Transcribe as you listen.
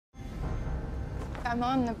I'm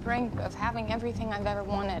on the brink of having everything I've ever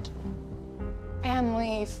wanted.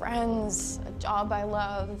 Family, friends, a job I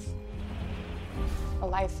love, a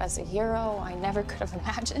life as a hero I never could have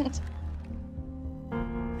imagined.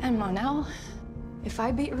 And Mon-El, if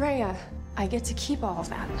I beat Rhea, I get to keep all of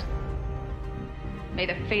that. May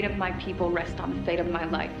the fate of my people rest on the fate of my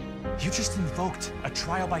life. You just invoked a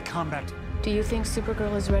trial by combat. Do you think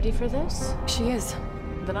Supergirl is ready for this? She is.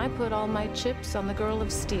 Then I put all my chips on the Girl of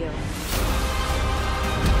Steel.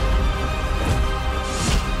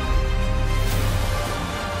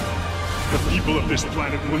 The people of this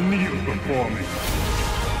planet will kneel before me.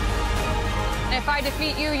 And if I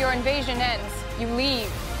defeat you, your invasion ends. You leave,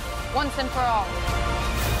 once and for all.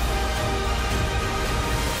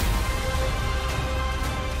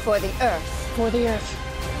 For the Earth. For the Earth.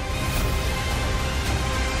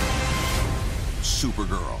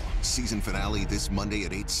 Supergirl, season finale this Monday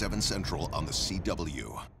at 8/7 Central on the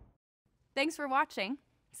CW. Thanks for watching.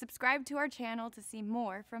 Subscribe to our channel to see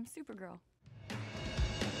more from Supergirl.